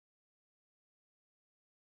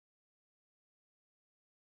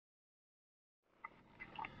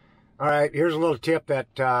All right, here's a little tip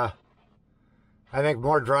that I think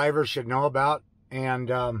more drivers should know about. And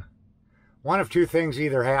one of two things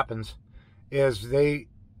either happens is they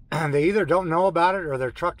either don't know about it or their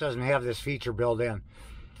truck doesn't have this feature built in.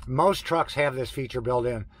 Most trucks have this feature built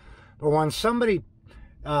in. But when somebody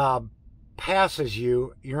passes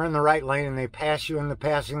you, you're in the right lane and they pass you in the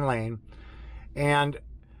passing lane. And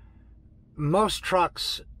most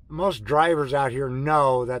trucks, most drivers out here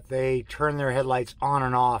know that they turn their headlights on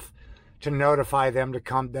and off to notify them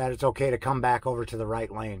that it's okay to come back over to the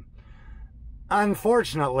right lane.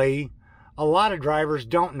 Unfortunately, a lot of drivers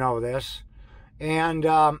don't know this, and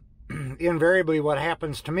invariably what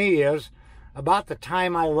happens to me is about the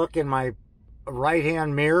time I look in my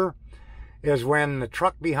right-hand mirror is when the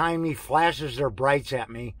truck behind me flashes their brights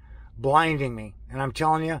at me, blinding me. And I'm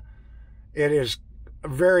telling you, it is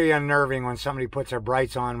very unnerving when somebody puts their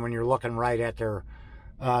brights on when you're looking right at their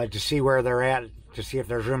to see where they're at, to see if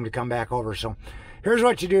there's room to come back over. So here's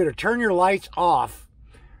what you do to turn your lights off.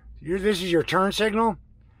 This is your turn signal.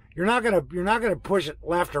 You're not gonna push it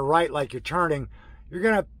left or right like you're turning. You're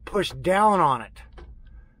gonna push down on it,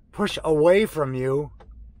 push away from you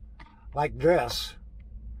like this,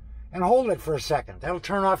 and hold it for a second. That'll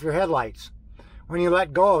turn off your headlights. When you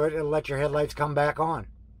let go of it, it'll let your headlights come back on.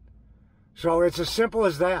 So it's as simple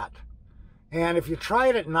as that. And if you try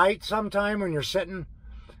it at night sometime when you're sitting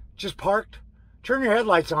just parked, turn your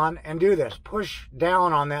headlights on and do this. Push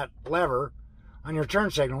down on that lever on your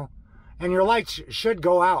turn signal, and your lights should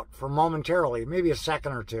go out for momentarily, maybe a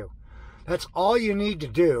second or two. That's all you need to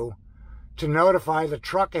do to notify the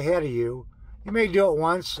truck ahead of you. You may do it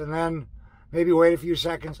once and then maybe wait a few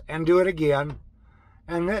seconds and do it again.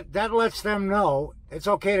 And that lets them know it's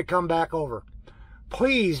okay to come back over.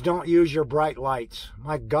 Please don't use your bright lights.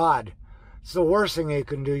 My God, it's the worst thing you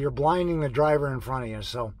can do. You're blinding the driver in front of you.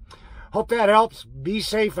 So hope that helps. Be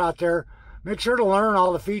safe out there. Make sure to learn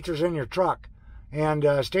all the features in your truck. And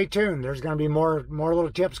stay tuned. There's going to be more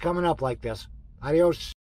little tips coming up like this.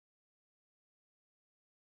 Adios.